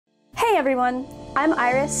Hey everyone, I'm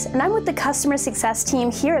Iris and I'm with the customer success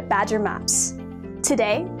team here at Badger Maps.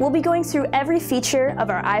 Today, we'll be going through every feature of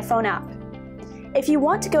our iPhone app. If you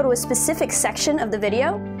want to go to a specific section of the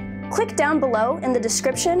video, click down below in the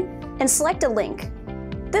description and select a link.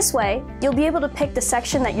 This way, you'll be able to pick the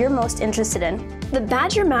section that you're most interested in. The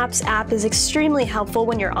Badger Maps app is extremely helpful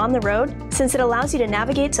when you're on the road since it allows you to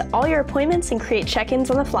navigate to all your appointments and create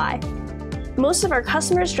check-ins on the fly. Most of our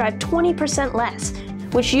customers drive 20% less,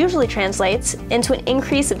 which usually translates into an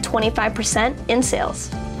increase of 25% in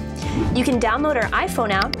sales. You can download our iPhone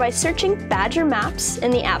app by searching Badger Maps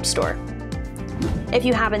in the App Store. If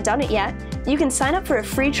you haven't done it yet, you can sign up for a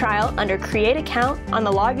free trial under Create Account on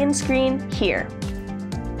the login screen here.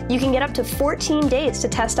 You can get up to 14 days to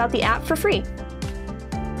test out the app for free.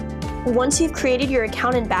 Once you've created your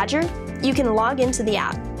account in Badger, you can log into the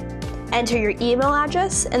app. Enter your email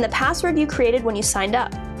address and the password you created when you signed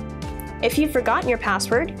up. If you've forgotten your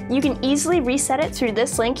password, you can easily reset it through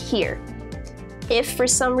this link here. If for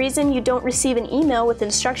some reason you don't receive an email with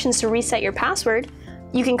instructions to reset your password,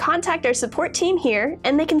 you can contact our support team here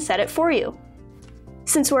and they can set it for you.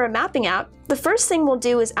 Since we're a mapping app, the first thing we'll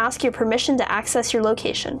do is ask your permission to access your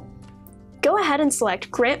location. Go ahead and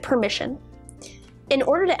select Grant Permission. In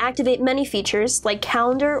order to activate many features like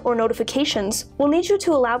calendar or notifications, we'll need you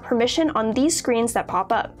to allow permission on these screens that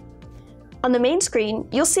pop up. On the main screen,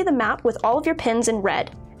 you'll see the map with all of your pins in red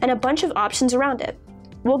and a bunch of options around it.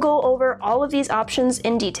 We'll go over all of these options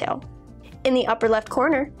in detail. In the upper left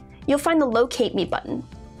corner, you'll find the Locate Me button.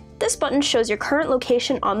 This button shows your current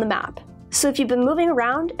location on the map. So if you've been moving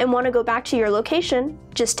around and want to go back to your location,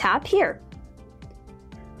 just tap here.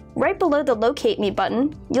 Right below the Locate Me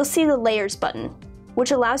button, you'll see the Layers button, which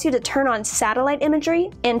allows you to turn on satellite imagery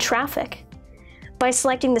and traffic. By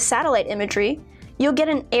selecting the satellite imagery, you'll get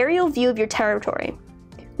an aerial view of your territory,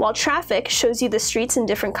 while traffic shows you the streets in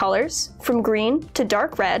different colors, from green to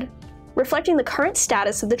dark red, reflecting the current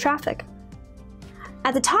status of the traffic.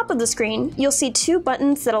 At the top of the screen, you'll see two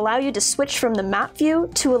buttons that allow you to switch from the map view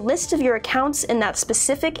to a list of your accounts in that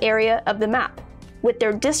specific area of the map, with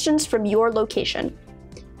their distance from your location.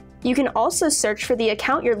 You can also search for the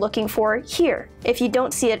account you're looking for here, if you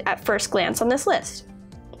don't see it at first glance on this list.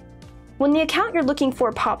 When the account you're looking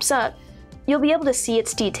for pops up, you'll be able to see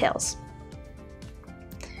its details.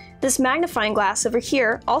 This magnifying glass over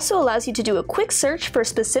here also allows you to do a quick search for a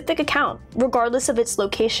specific account, regardless of its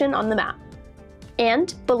location on the map.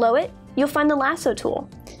 And below it, you'll find the lasso tool,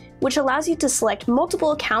 which allows you to select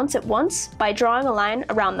multiple accounts at once by drawing a line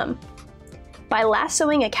around them. By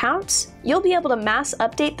lassoing accounts, you'll be able to mass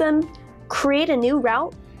update them, create a new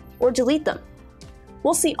route, or delete them.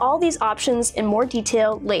 We'll see all these options in more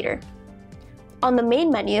detail later. On the main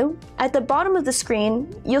menu, at the bottom of the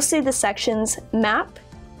screen, you'll see the sections Map,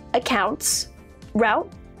 Accounts,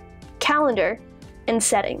 Route, Calendar, and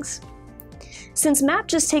Settings. Since Map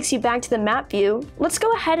just takes you back to the map view, let's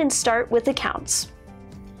go ahead and start with Accounts.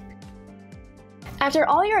 After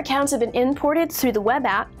all your accounts have been imported through the web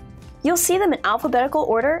app, you'll see them in alphabetical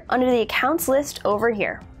order under the Accounts list over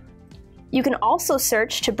here. You can also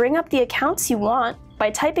search to bring up the accounts you want by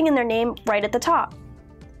typing in their name right at the top.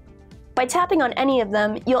 By tapping on any of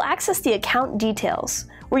them, you'll access the account details,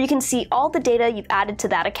 where you can see all the data you've added to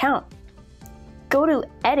that account. Go to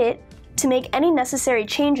Edit to make any necessary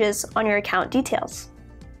changes on your account details.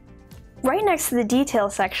 Right next to the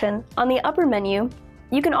Details section, on the upper menu,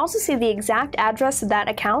 you can also see the exact address of that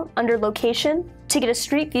account under Location to get a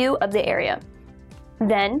street view of the area.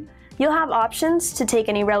 Then, you'll have options to take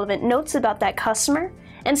any relevant notes about that customer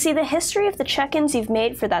and see the history of the check-ins you've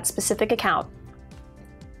made for that specific account.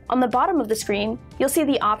 On the bottom of the screen, you'll see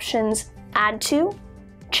the options Add to,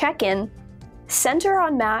 Check-in, Center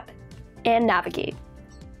on Map, and Navigate.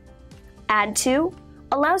 Add to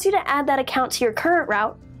allows you to add that account to your current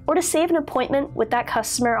route or to save an appointment with that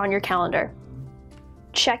customer on your calendar.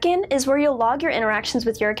 Check-in is where you'll log your interactions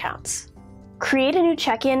with your accounts. Create a new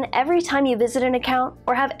check-in every time you visit an account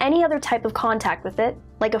or have any other type of contact with it,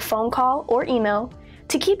 like a phone call or email,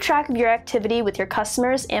 to keep track of your activity with your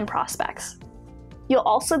customers and prospects. You'll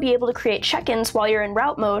also be able to create check-ins while you're in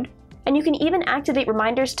route mode, and you can even activate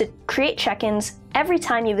reminders to create check-ins every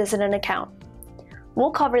time you visit an account.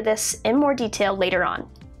 We'll cover this in more detail later on.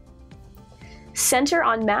 Center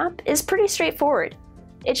on Map is pretty straightforward.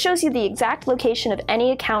 It shows you the exact location of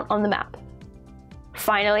any account on the map.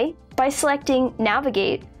 Finally, by selecting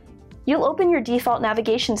Navigate, you'll open your default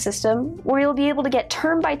navigation system where you'll be able to get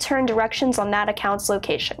turn-by-turn directions on that account's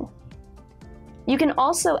location. You can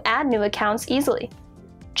also add new accounts easily.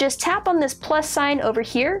 Just tap on this plus sign over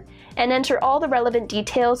here and enter all the relevant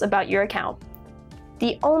details about your account.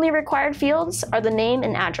 The only required fields are the name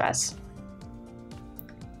and address.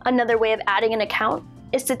 Another way of adding an account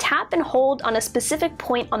is to tap and hold on a specific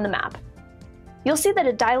point on the map. You'll see that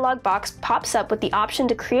a dialog box pops up with the option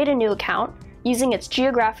to create a new account using its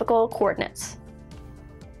geographical coordinates.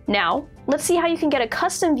 Now, let's see how you can get a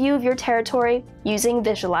custom view of your territory using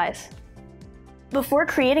Visualize. Before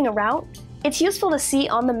creating a route, it's useful to see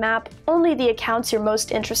on the map only the accounts you're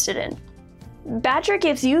most interested in. Badger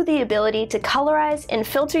gives you the ability to colorize and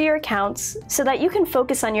filter your accounts so that you can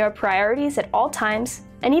focus on your priorities at all times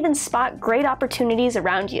and even spot great opportunities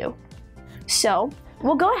around you. So,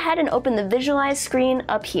 we'll go ahead and open the Visualize screen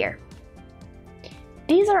up here.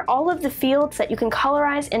 These are all of the fields that you can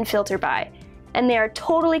colorize and filter by, and they are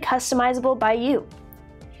totally customizable by you.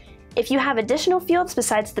 If you have additional fields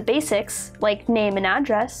besides the basics, like name and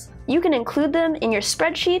address, you can include them in your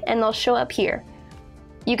spreadsheet and they'll show up here.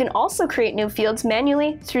 You can also create new fields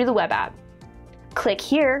manually through the web app. Click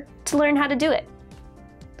here to learn how to do it.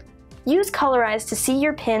 Use Colorize to see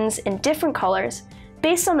your pins in different colors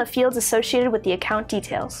based on the fields associated with the account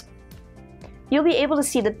details. You'll be able to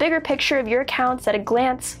see the bigger picture of your accounts at a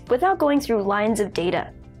glance without going through lines of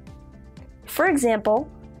data. For example,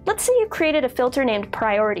 let's say you've created a filter named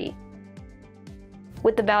Priority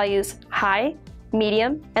with the values high,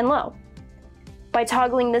 medium, and low. By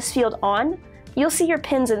toggling this field on, you'll see your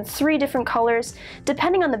pins in 3 different colors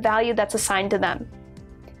depending on the value that's assigned to them.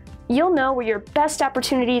 You'll know where your best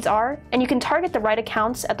opportunities are, and you can target the right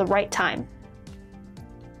accounts at the right time.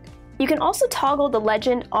 You can also toggle the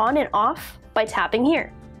legend on and off by tapping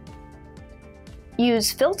here.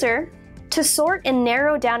 Use Filter to sort and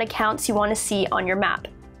narrow down accounts you want to see on your map.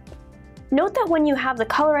 Note that when you have the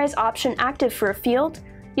Colorize option active for a field,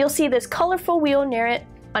 you'll see this colorful wheel near it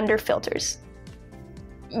under Filters.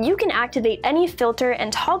 You can activate any filter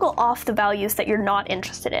and toggle off the values that you're not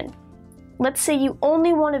interested in. Let's say you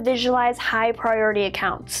only want to visualize high priority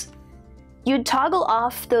accounts. You'd toggle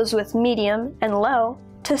off those with medium and low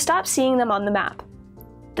to stop seeing them on the map.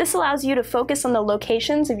 This allows you to focus on the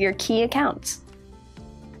locations of your key accounts.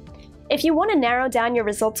 If you want to narrow down your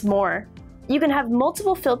results more, you can have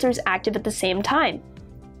multiple filters active at the same time.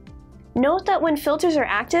 Note that when filters are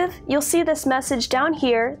active, you'll see this message down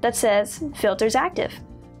here that says Filters Active.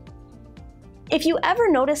 If you ever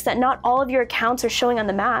notice that not all of your accounts are showing on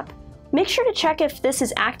the map, make sure to check if this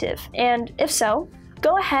is active, and if so,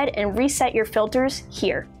 go ahead and reset your filters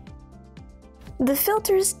here. The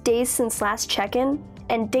filters Days Since Last Check-in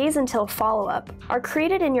and Days Until Follow-up are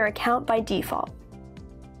created in your account by default.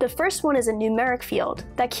 The first one is a numeric field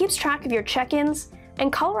that keeps track of your check-ins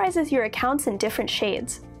and colorizes your accounts in different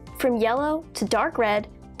shades, from yellow to dark red,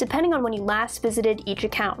 depending on when you last visited each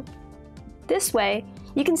account. This way,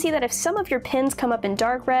 you can see that if some of your pins come up in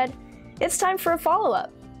dark red, it's time for a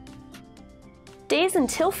follow-up. Days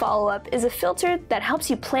Until Follow-up is a filter that helps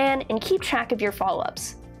you plan and keep track of your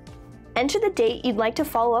follow-ups. Enter the date you'd like to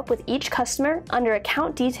follow up with each customer under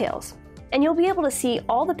Account Details, and you'll be able to see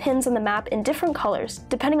all the pins on the map in different colors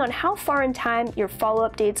depending on how far in time your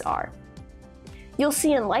follow-up dates are. You'll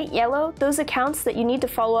see in light yellow those accounts that you need to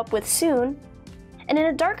follow up with soon, and in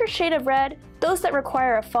a darker shade of red, those that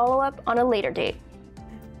require a follow-up on a later date.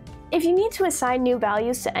 If you need to assign new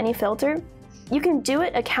values to any filter, you can do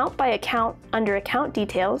it account by account under Account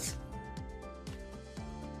Details,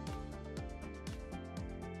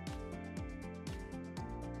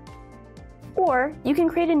 or you can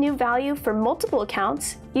create a new value for multiple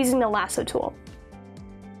accounts using the Lasso tool.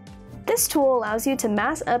 This tool allows you to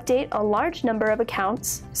mass update a large number of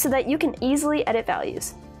accounts so that you can easily edit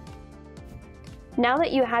values. Now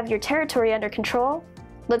that you have your territory under control,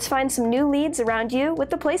 let's find some new leads around you with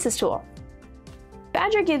the Places tool.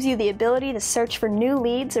 Badger gives you the ability to search for new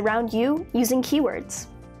leads around you using keywords.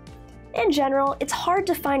 In general, it's hard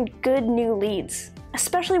to find good new leads,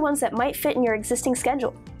 especially ones that might fit in your existing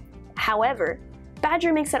schedule. However,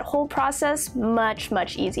 Badger makes that whole process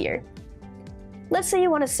much easier. Let's say you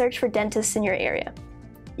want to search for dentists in your area.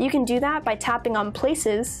 You can do that by tapping on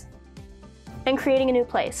Places and creating a new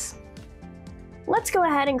place. Let's go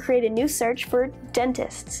ahead and create a new search for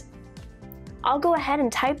dentists. I'll go ahead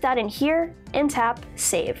and type that in here and tap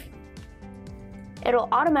Save. It'll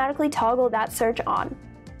automatically toggle that search on.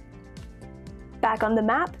 Back on the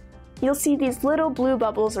map, you'll see these little blue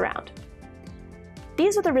bubbles around.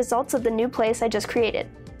 These are the results of the new place I just created.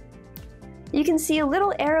 You can see a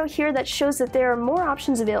little arrow here that shows that there are more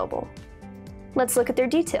options available. Let's look at their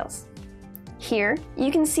details. Here,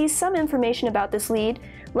 you can see some information about this lead,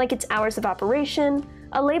 like its hours of operation,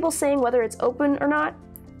 a label saying whether it's open or not,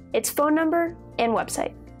 its phone number, and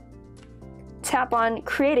website. Tap on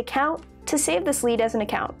Create Account to save this lead as an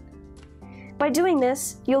account. By doing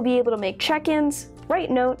this, you'll be able to make check-ins, write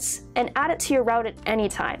notes, and add it to your route at any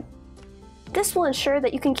time. This will ensure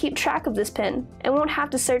that you can keep track of this pin and won't have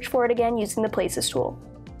to search for it again using the Places tool.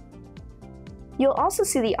 You'll also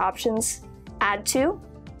see the options Add to,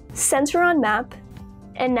 Center on Map,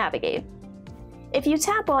 and Navigate. If you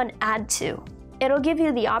tap on Add to, it'll give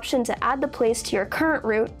you the option to add the place to your current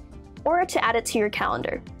route or to add it to your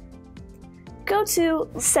calendar. Go to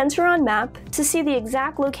Center on Map to see the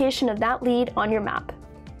exact location of that lead on your map.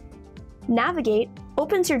 Navigate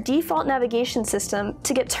opens your default navigation system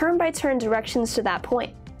to get turn-by-turn directions to that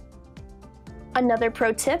point. Another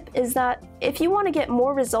pro tip is that if you want to get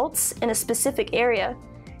more results in a specific area,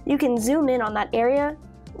 you can zoom in on that area,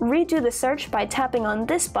 redo the search by tapping on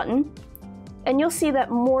this button, and you'll see that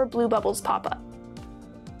more blue bubbles pop up.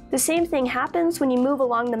 The same thing happens when you move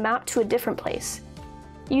along the map to a different place.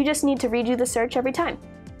 You just need to redo the search every time.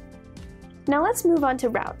 Now let's move on to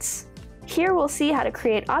routes. Here we'll see how to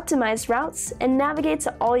create optimized routes and navigate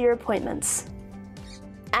to all your appointments.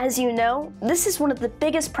 As you know, this is one of the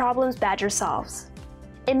biggest problems Badger solves.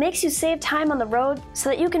 It makes you save time on the road so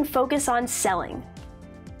that you can focus on selling.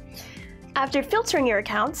 After filtering your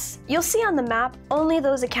accounts, you'll see on the map only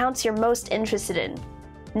those accounts you're most interested in.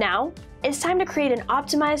 Now, it's time to create an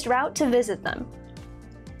optimized route to visit them.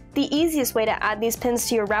 The easiest way to add these pins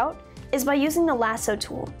to your route is by using the lasso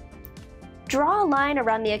tool. Draw a line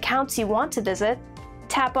around the accounts you want to visit,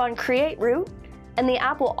 tap on Create Route, and the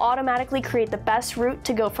app will automatically create the best route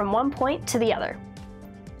to go from one point to the other.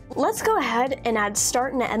 Let's go ahead and add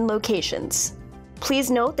start and end locations.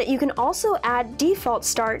 Please note that you can also add default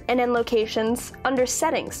start and end locations under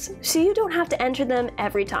Settings, so you don't have to enter them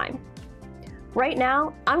every time. Right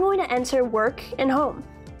now, I'm going to enter Work and Home.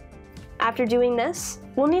 After doing this,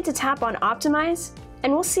 we'll need to tap on Optimize,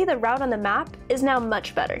 and we'll see the route on the map is now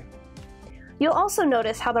much better. You'll also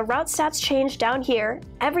notice how the route stats change down here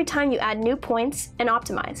every time you add new points and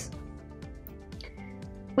optimize.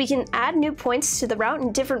 We can add new points to the route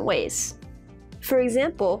in different ways. For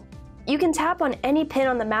example, you can tap on any pin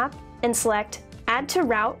on the map and select Add to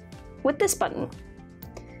Route with this button.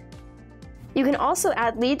 You can also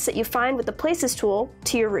add leads that you find with the Places tool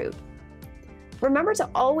to your route. Remember to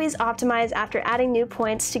always optimize after adding new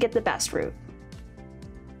points to get the best route.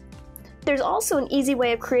 There's also an easy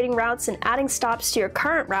way of creating routes and adding stops to your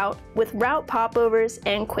current route with route popovers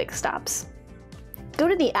and quick stops. Go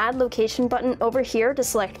to the Add Location button over here to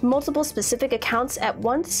select multiple specific accounts at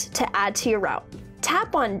once to add to your route.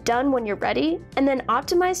 Tap on Done when you're ready, and then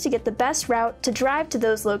optimize to get the best route to drive to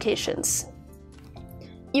those locations.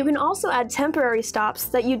 You can also add temporary stops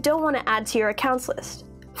that you don't want to add to your accounts list.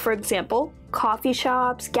 For example, coffee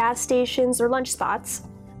shops, gas stations, or lunch spots,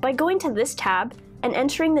 by going to this tab and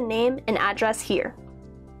entering the name and address here.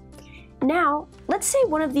 Now, let's say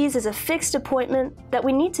one of these is a fixed appointment that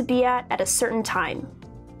we need to be at a certain time.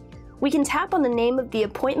 We can tap on the name of the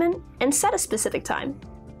appointment and set a specific time.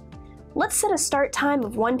 Let's set a start time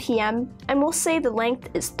of 1 p.m. and we'll say the length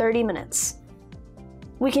is 30 minutes.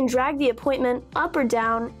 We can drag the appointment up or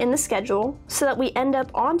down in the schedule so that we end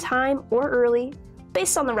up on time or early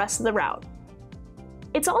based on the rest of the route.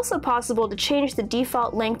 It's also possible to change the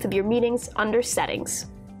default length of your meetings under Settings.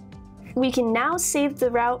 We can now save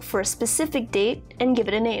the route for a specific date and give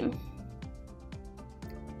it a name.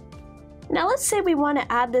 Now let's say we want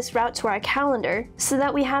to add this route to our calendar so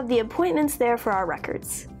that we have the appointments there for our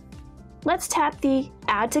records. Let's tap the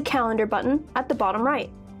Add to Calendar button at the bottom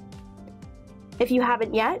right. If you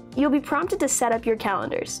haven't yet, you'll be prompted to set up your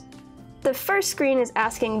calendars. The first screen is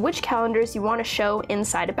asking which calendars you want to show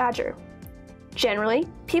inside a Badger. Generally,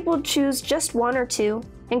 people choose just one or two,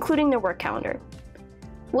 including their work calendar.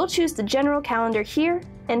 We'll choose the general calendar here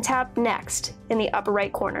and tap Next in the upper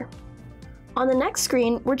right corner. On the next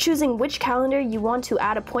screen, we're choosing which calendar you want to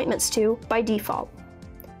add appointments to by default.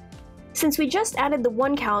 Since we just added the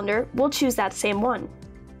one calendar, we'll choose that same one.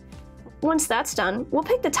 Once that's done, we'll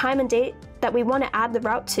pick the time and date that we want to add the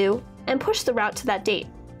route to and push the route to that date.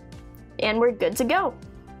 And we're good to go.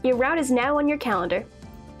 Your route is now on your calendar.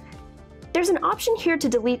 There's an option here to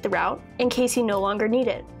delete the route in case you no longer need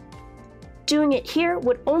it. Doing it here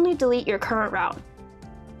would only delete your current route.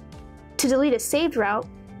 To delete a saved route,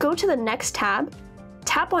 go to the next tab,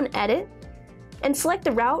 tap on Edit, and select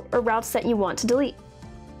the route or routes that you want to delete.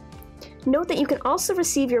 Note that you can also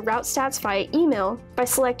receive your route stats via email by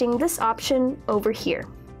selecting this option over here.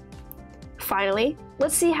 Finally,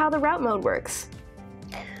 let's see how the route mode works.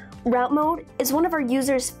 Route mode is one of our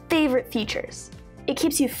users' favorite features. It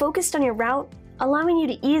keeps you focused on your route, allowing you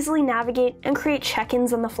to easily navigate and create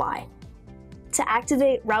check-ins on the fly. To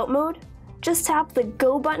activate route mode, just tap the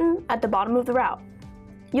Go button at the bottom of the route.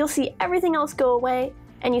 You'll see everything else go away,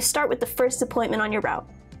 and you start with the first appointment on your route.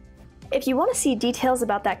 If you want to see details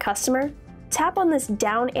about that customer, tap on this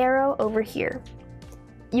down arrow over here.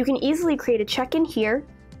 You can easily create a check-in here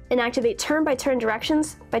and activate turn-by-turn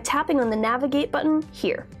directions by tapping on the Navigate button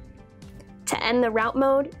here. To end the route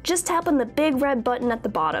mode, just tap on the big red button at the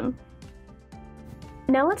bottom.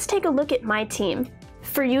 Now let's take a look at My Team.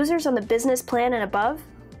 For users on the business plan and above,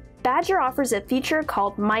 Badger offers a feature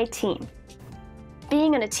called My Team.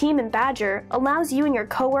 Being on a team in Badger allows you and your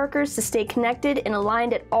coworkers to stay connected and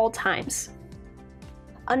aligned at all times.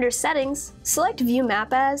 Under Settings, select View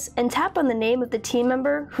Map As and tap on the name of the team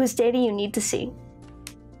member whose data you need to see.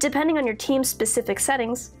 Depending on your team's specific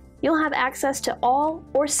settings, you'll have access to all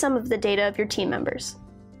or some of the data of your team members.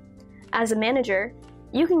 As a manager,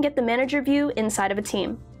 you can get the manager view inside of a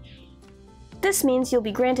team. This means you'll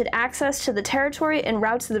be granted access to the territory and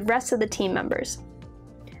routes of the rest of the team members.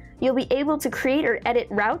 You'll be able to create or edit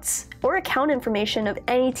routes or account information of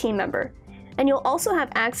any team member, and you'll also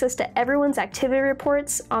have access to everyone's activity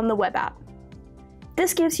reports on the web app.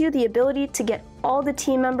 This gives you the ability to get all the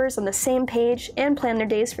team members on the same page and plan their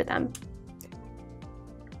days for them.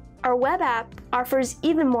 Our web app offers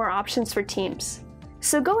even more options for teams,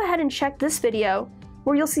 so go ahead and check this video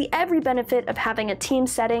where you'll see every benefit of having a team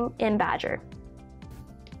setting in Badger.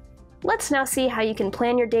 Let's now see how you can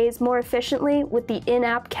plan your days more efficiently with the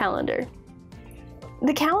in-app calendar.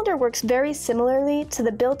 The calendar works very similarly to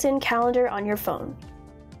the built-in calendar on your phone.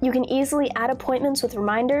 You can easily add appointments with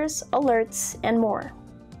reminders, alerts, and more.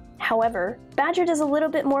 However, Badger does a little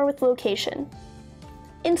bit more with location.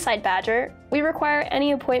 Inside Badger, we require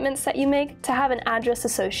any appointments that you make to have an address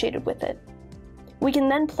associated with it. We can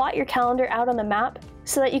then plot your calendar out on the map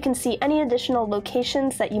so that you can see any additional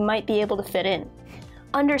locations that you might be able to fit in.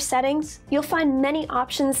 Under Settings, you'll find many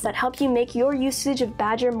options that help you make your usage of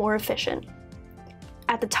Badger more efficient.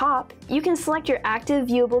 At the top, you can select your active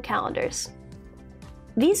viewable calendars.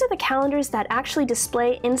 These are the calendars that actually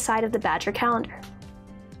display inside of the Badger calendar.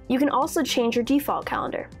 You can also change your default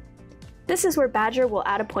calendar. This is where Badger will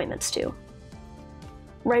add appointments to.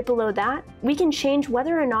 Right below that, we can change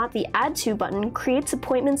whether or not the Add To button creates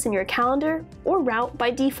appointments in your calendar or route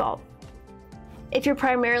by default. If you're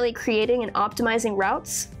primarily creating and optimizing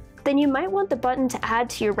routes, then you might want the button to add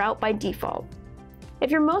to your route by default.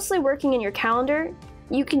 If you're mostly working in your calendar,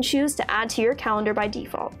 you can choose to add to your calendar by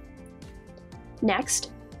default.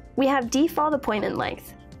 Next, we have default appointment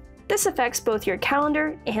length. This affects both your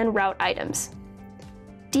calendar and route items.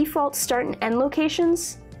 Default start and end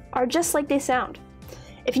locations are just like they sound.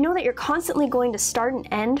 If you know that you're constantly going to start and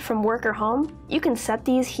end from work or home, you can set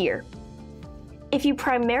these here. If you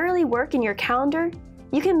primarily work in your calendar,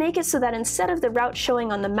 you can make it so that instead of the route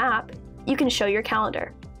showing on the map, you can show your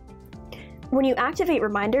calendar. When you activate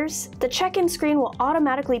reminders, the check-in screen will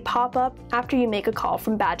automatically pop up after you make a call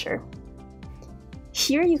from Badger.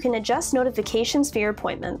 Here you can adjust notifications for your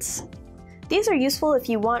appointments. These are useful if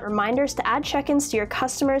you want reminders to add check-ins to your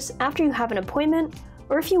customers after you have an appointment,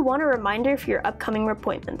 or if you want a reminder for your upcoming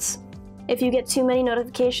appointments. If you get too many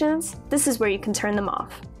notifications, this is where you can turn them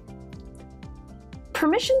off.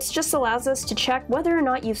 Permissions just allows us to check whether or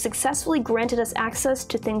not you've successfully granted us access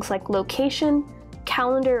to things like location,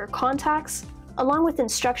 calendar, or contacts, along with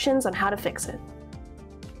instructions on how to fix it.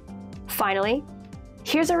 Finally,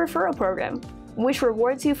 here's our referral program, which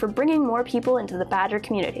rewards you for bringing more people into the Badger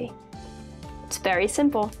community. It's very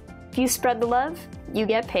simple. If you spread the love, you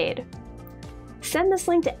get paid. Send this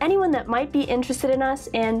link to anyone that might be interested in us,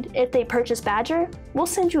 and if they purchase Badger, we'll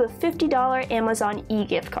send you a $50 Amazon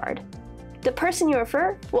e-gift card. The person you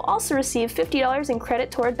refer will also receive $50 in credit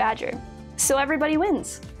toward Badger, so everybody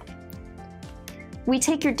wins. We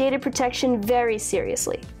take your data protection very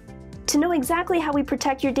seriously. To know exactly how we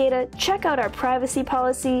protect your data, check out our privacy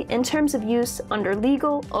policy and terms of use under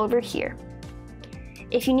Legal over here.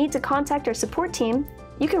 If you need to contact our support team,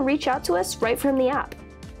 you can reach out to us right from the app.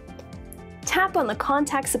 Tap on the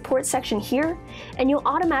Contact Support section here, and you'll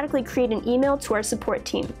automatically create an email to our support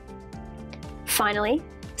team. Finally,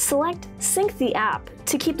 select Sync the app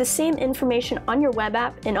to keep the same information on your web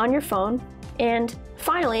app and on your phone, and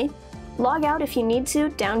finally, log out if you need to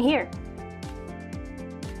down here.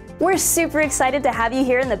 We're super excited to have you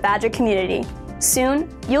here in the Badger community. Soon,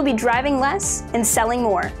 you'll be driving less and selling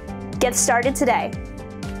more. Get started today.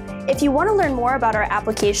 If you want to learn more about our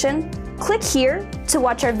application, click here to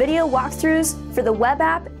watch our video walkthroughs for the web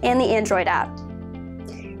app and the Android app.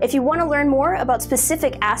 If you want to learn more about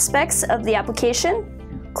specific aspects of the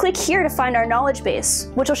application, click here to find our knowledge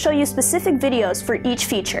base, which will show you specific videos for each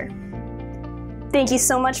feature. Thank you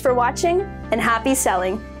so much for watching, and happy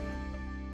selling!